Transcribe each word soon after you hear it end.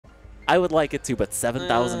I would like it too, but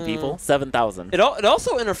 7,000 people? 7,000. It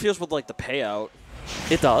also interferes with like the payout.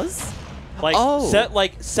 It does? Like,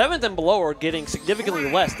 like 7th and below are getting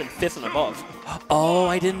significantly less than 5th and above. Oh,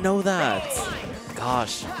 I didn't know that.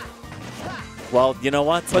 Gosh. Well, you know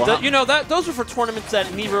what? But you know those are for tournaments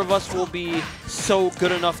that neither of us will be so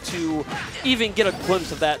good enough to even get a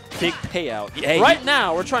glimpse of that big payout. Hey, right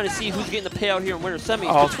now, we're trying to see who's getting the payout here in winter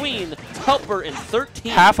semis between HelpR and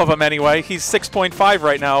 13. Half of him anyway. He's 6.5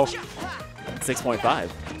 right now.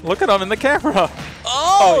 6.5. Look at him in the camera.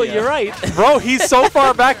 Oh, yeah. You're right. Bro, he's so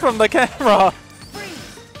far back from the camera.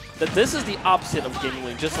 This is the opposite of Gaming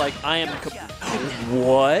Wing, just like I am.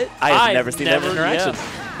 What? I've never seen that interaction.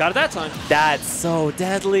 Yeah. Got it that time. That's so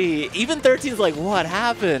deadly. Even 13's like, what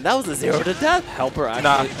happened? That was a 0 to death. HelpR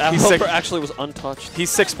actually, HelpR actually was untouched.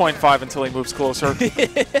 He's 6.5 until he moves closer.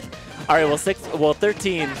 All right, well,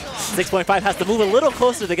 13, 6.5 has to move a little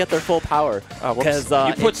closer to get their full power. Because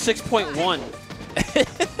you put 6.1.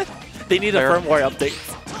 They need a firmware update.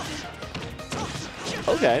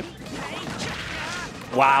 Okay.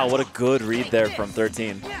 Wow, what a good read there from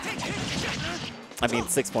 13. I mean,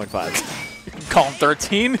 6.5. Call him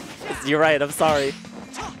 13? You're right, I'm sorry.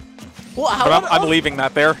 Well, but I'm leaving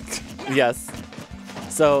that there. Yes.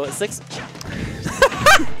 So, 6...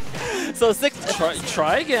 So, 6...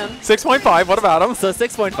 Try again. 6.5, what about him? So,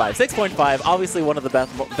 6.5. 6.5, obviously one of the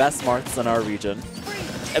best Marths in our region.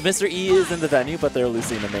 Mr. E is in the venue, but they're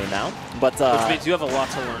losing the main now. But, which means you have a lot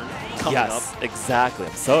to learn coming up. Yes, exactly.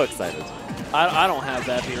 I'm so excited. I don't have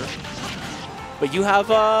that here. But you have,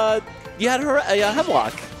 you had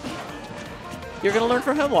Hemlock. You're going to learn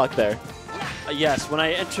from Hemlock there. Yes, when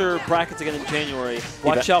I enter brackets again in January,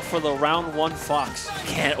 watch out for the round 1 Fox.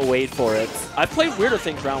 Can't wait for it. I've played weirder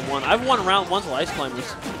things round 1. I've won round 1s with Ice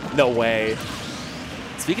Climbers. No way.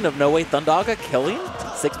 Speaking of no way, Thundaga killing?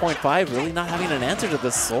 6.5 really not having an answer to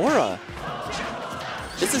the Sora.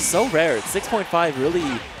 This is so rare. 6.5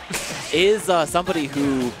 really is somebody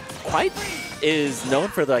who is known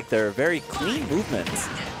for like their very clean movements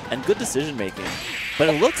and good decision making. But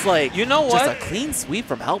it looks like just a clean sweep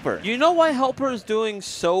from HelpR. You know why HelpR is doing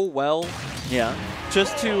so well? Yeah.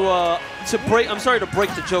 Just to break. I'm sorry to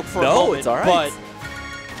break the joke for a moment. No, it's all right. But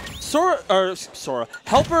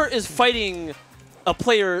HelpR is fighting a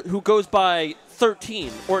player who goes by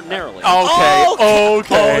 13 ordinarily. Okay. Oh,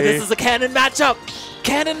 this is a canon matchup.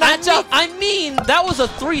 Canon matchup. I mean, that was a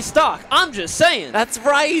 3 stock. I'm just saying. That's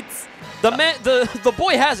right. The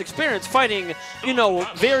boy has experience fighting, you know,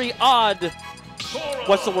 very odd.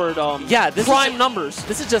 What's the word? Prime numbers.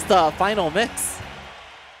 This is just a final mix.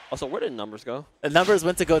 Also, where did numbers go? The numbers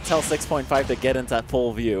went to go tell 6.5 to get into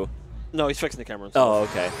full view. No, he's fixing the camera. Oh,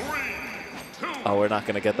 okay. Oh, we're not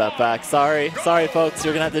going to get that back. Sorry. Sorry, folks.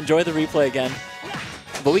 You're going to have to enjoy the replay again.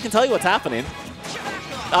 But we can tell you what's happening.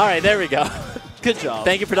 All right, there we go. Good job.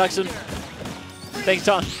 Thank you, production. Thanks,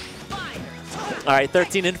 John. All right,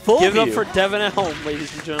 13 in full Give view. it up for Devin at home,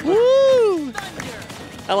 ladies and gentlemen. Woo!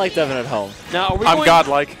 I like Devin at home. Now, I'm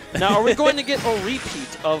godlike. Now, are we going to get a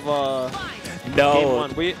repeat of no. Game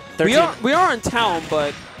 1? We are in town,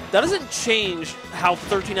 but that doesn't change how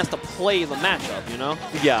 13 has to play the matchup, you know?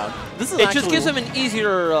 Yeah. This is it just gives him an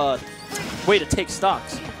easier way to take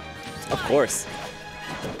stocks. Of course.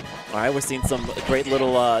 All right, we're seeing some great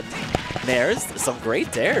little nairs, some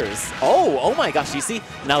great dares. Oh my gosh, you see?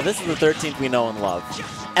 Now this is the 13th we know and love.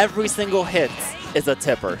 Every single hit is a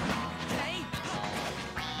tipper.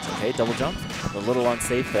 Okay, double jump. A little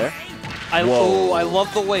unsafe there. I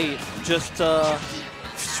love the weight. Just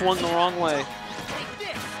swung the wrong way.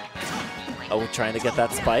 Oh, trying to get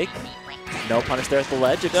that spike. No punish there at the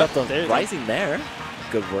ledge, except the rising there.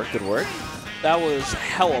 Good work, good work. That was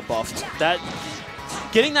hella buffed.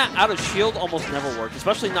 Getting that out of shield almost never worked,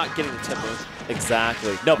 especially not getting the tipper.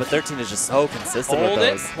 Exactly. No, but 13 is just so consistent with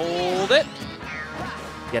those. Hold it.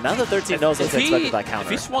 Yeah, now that 13 knows what to expect with that counter.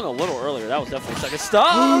 If he swung a little earlier, that was definitely second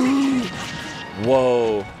stop.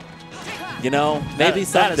 Whoa. You know, maybe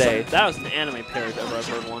someday. That was an anime parry if ever I've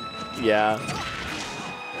heard one. Yeah.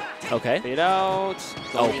 Okay. Fade out.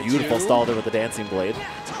 Oh, beautiful stall there with the dancing blade.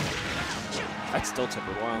 That's still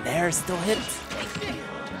tipper. Wow. There, still hit.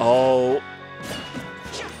 Oh.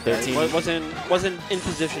 13. Wasn't in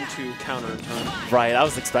position to counter in time. Right, I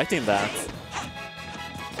was expecting that.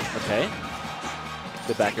 Okay.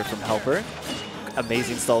 Good backer from HelpR.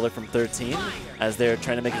 Amazing stall there from 13 as they're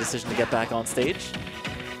trying to make a decision to get back on stage.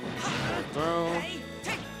 Throw.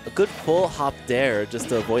 A good full hop dare just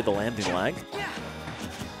to avoid the landing lag.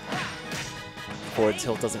 Forward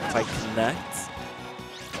tilt doesn't quite connect.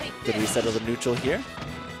 Good reset of the neutral here.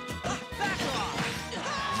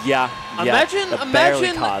 Yeah, imagine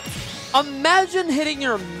Imagine hitting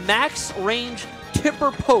your max range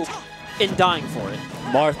tipper poke and dying for it.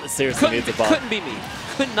 Marth seriously needs a buff. Couldn't be me.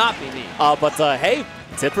 Could not be me. But hey,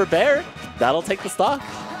 tipper bear, that'll take the stock.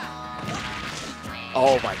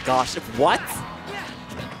 Oh my gosh, what?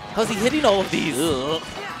 How's he hitting all of these? Ugh.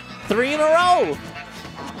 3 in a row.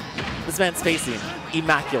 This man's spacing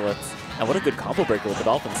immaculate. And what a good combo breaker with the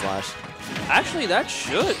Dolphin Slash. Actually, that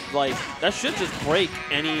should just break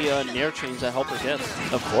any nair chains that HelpR gets.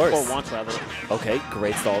 Of course. Or wants, rather. Okay,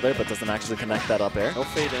 great stall there, but doesn't actually connect that up air. No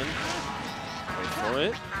fade in. Wait for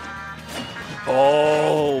it.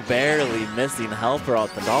 Oh, barely missing HelpR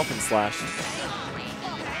out the Dolphin Slash.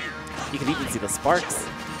 You can even see the sparks.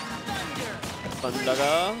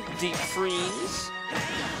 Thundaga, deep freeze.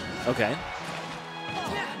 Okay.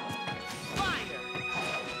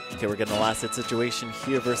 Okay, we're getting a last hit situation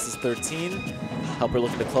here versus 13. HelpR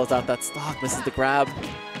looking to close out that stock, misses the grab.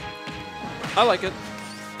 I like it.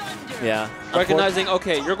 Yeah. Recognizing,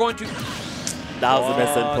 okay, you're going to... That was a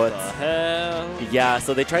misinput. What the hell? Yeah,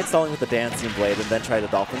 so they tried stalling with the Dancing Blade and then tried a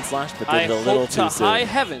Dolphin Slash, but did it a little too soon. I hope to high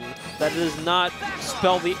heaven that does not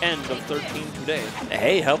spell the end of 13 today.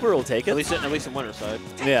 Hey, HelpR will take it. At least in winter side.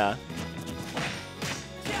 Yeah.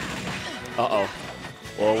 Uh-oh.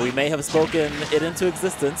 Well, we may have spoken it into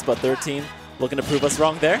existence, but 13 looking to prove us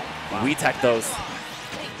wrong there. Wow. We tech those.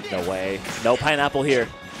 No way. No pineapple here.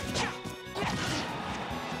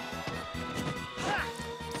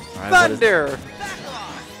 All right, Thunder!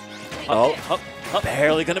 Oh,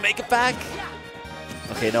 barely going to make it back.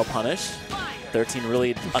 Okay, no punish. 13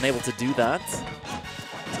 really unable to do that.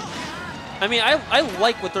 I mean, I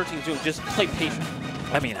like what 13's doing. Just play patient.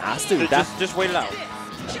 I mean, has to. Just wait it out.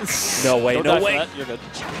 No way, no way. You're good.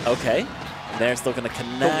 Okay. They're still going to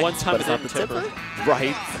connect, the one time but it's not the tipper.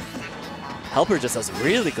 Right. HelpR just has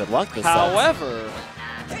really good luck this time. However,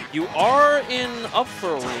 you are in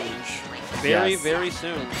upper range very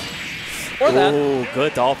soon. Or that. Ooh,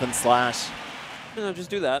 good Dolphin Slash. No, just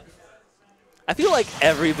do that. I feel like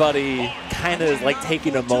everybody kind of is like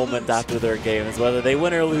taking a moment after their games, whether they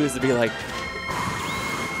win or lose, to be like,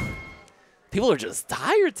 people are just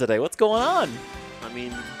tired today. What's going on? I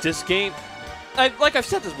mean, this game, like I've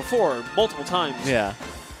said this before multiple times. Yeah.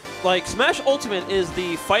 Like, Smash Ultimate is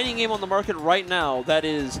the fighting game on the market right now that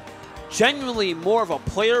is genuinely more of a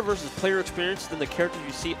player versus player experience than the characters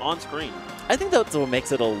you see on screen. I think that's what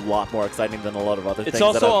makes it a lot more exciting than a lot of other things. It's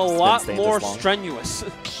also a lot more strenuous.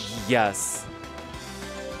 Yes.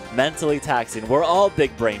 Mentally taxing. We're all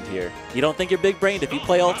big-brained here. You don't think you're big-brained? If you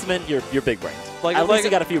play Ultimate, you're big-brained. Like, at least you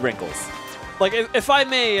got a few wrinkles. Like, if I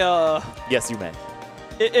may... yes, you may.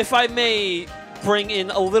 If I may bring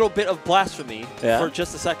in a little bit of blasphemy for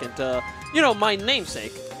just a second, you know, my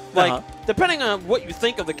namesake. Like, depending on what you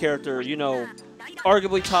think of the character, you know,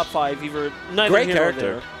 arguably top 5, either neither Great here character.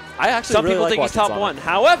 nor there. I actually Some really people like think he's top Sonic. 1.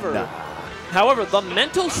 However, the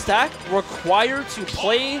mental stack required to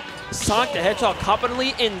play Sonic the Hedgehog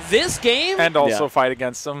competently in this game, and also fight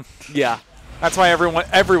against him. Yeah. That's why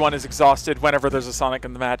everyone is exhausted whenever there's a Sonic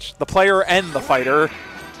in the match. The player and the fighter.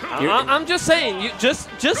 I'm just saying, you just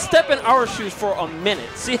step in our shoes for a minute.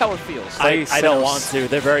 See how it feels. I don't want to.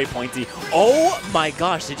 They're very pointy. Oh my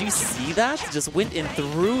gosh, did you see that? Just went in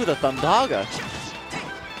through the Thundaga.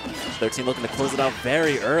 13 looking to close it out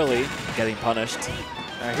very early, getting punished.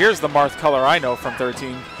 Here's the Marth color I know from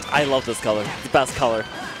 13. I love this color. It's the best color.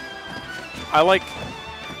 I like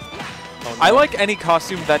any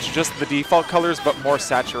costume that's just the default colors but more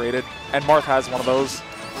saturated, and Marth has one of those.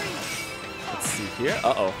 Let's see here.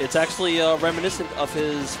 Uh-oh. It's actually reminiscent of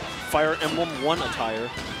his Fire Emblem 1 attire.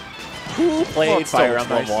 Who played Fire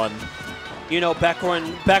Emblem 1? You know, back when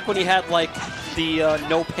he had like the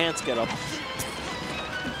no pants getup.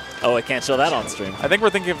 Oh, I can't show that on stream. I think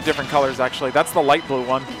we're thinking of different colors, actually. That's the light blue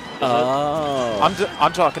one. Oh.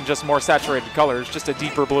 I'm talking just more saturated colors, just a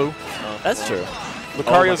deeper blue. That's true.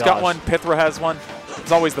 Lucario's got one. Pithra has one.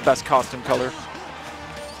 It's always the best costume color.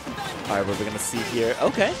 All right, what are we going to see here?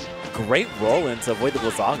 Okay. Great roll-in to avoid the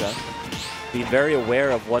Blizzaga. Being very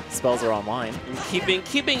aware of what spells are online. And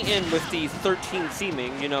keeping in with the 13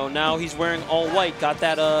 theming, you know, now he's wearing all white. Got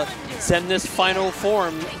that Xemnas final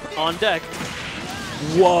form on deck.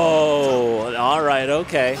 Whoa! All right,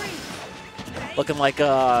 okay. Looking like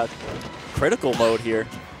a critical mode here.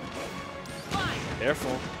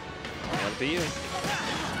 Careful. That'll be you.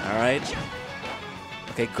 All right.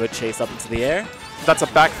 Okay, good chase up into the air. That's a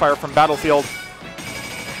backfire from Battlefield.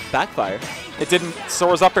 Backfire? It didn't.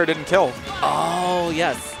 Sora's up air didn't kill. Oh,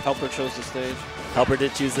 yes. HelpR chose the stage. HelpR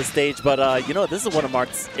did choose the stage, but you know, this is one of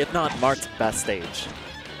Marth's, if not Marth's best stage.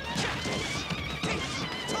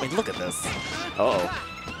 I mean, look at this. Uh-oh.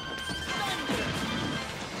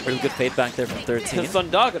 Really good fade back there from 13.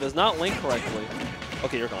 Thundaga does not link correctly.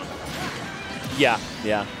 Okay, you're gone. Yeah,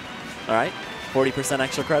 yeah. All right, 40%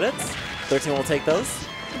 extra credits. 13 will take those.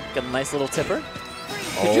 Get a nice little tipper.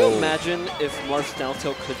 Could you imagine if Marth's down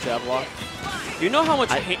tilt could jab lock? Do you know how much?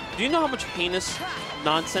 Do you know how much heinous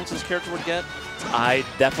nonsense this character would get? I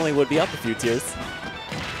definitely would be up a few tiers.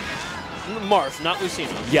 Marth, not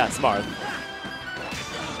Lucina. Yes, Marth.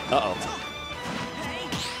 Uh-oh.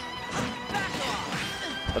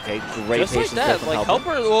 Okay, great just patience like there that, from like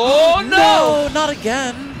HelpR. Oh no! Not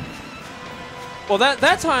again. Well,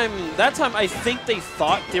 that time I think they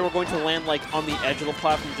thought they were going to land like on the edge of the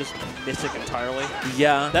platform, just miss it entirely.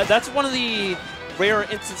 Yeah. That's one of the rare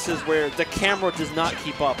instances where the camera does not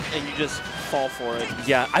keep up and you just fall for it.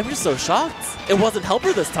 Yeah, I'm just so shocked. It wasn't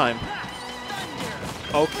HelpR this time.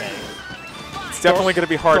 Okay. It's definitely going to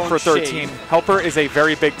be hard for 13. shade. HelpR is a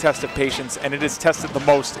very big test of patience, and it is tested the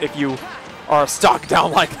most if you are stock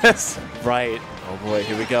down like this. Right. Oh boy,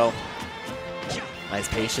 here we go. Nice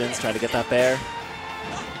patience, trying to get that bear.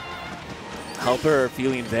 HelpR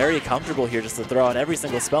feeling very comfortable here just to throw out every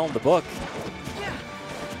single spell in the book.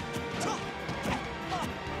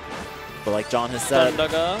 But like John has said,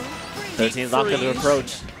 13's not going to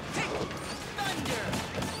approach.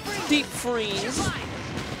 Deep freeze.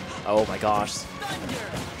 Oh my gosh.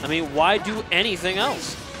 I mean, why do anything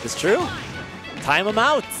else? It's true. Time him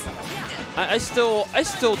out. I still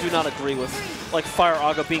do not agree with like Fire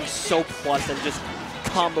Aga being so plus and just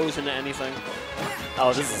combos into anything.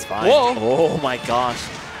 Oh, this is fine. Whoa. Oh my gosh.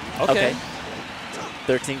 Okay.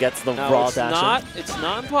 13 gets the Now raw it's dash. it's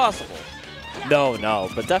not impossible. No,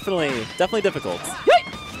 but definitely difficult.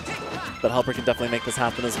 But HelpR can definitely make this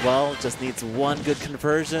happen as well. Just needs one good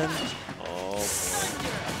conversion. Oh.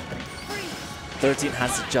 13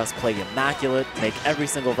 has to just play immaculate, make every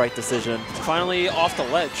single right decision. Finally off the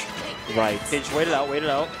ledge. Right. Okay, just wait it out, wait it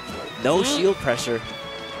out. No shield pressure.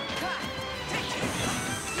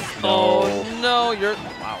 No. Oh no, you're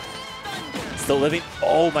wow. Still living.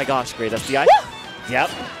 Oh my gosh, great SDI.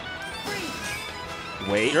 Yep.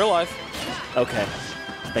 Wait. You're alive. Okay.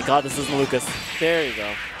 Thank God this isn't Lucas. There you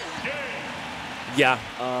go. Yeah.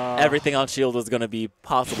 Everything on shield was going to be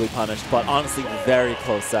possibly punished, but honestly, very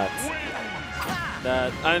close sets.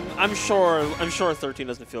 That I'm sure 13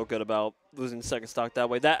 doesn't feel good about losing second stock that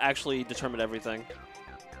way. That actually determined everything.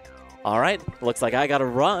 All right. Looks like I got to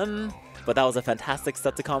run, but that was a fantastic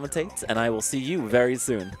set to commentate, and I will see you very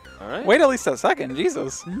soon. All right. Wait at least a second,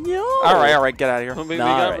 Jesus. No. All right, get out of here. Well, maybe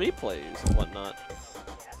Nah, we got right. replays and whatnot.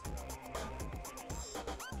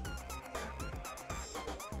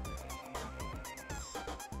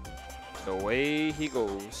 Away he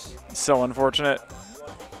goes. So unfortunate.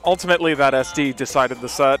 Ultimately, that SD decided the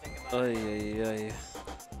set. Ay, ay, ay.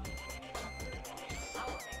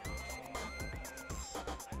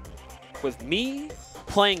 With me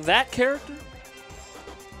playing that character?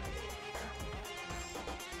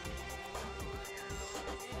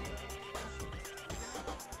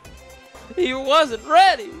 He wasn't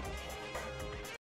ready.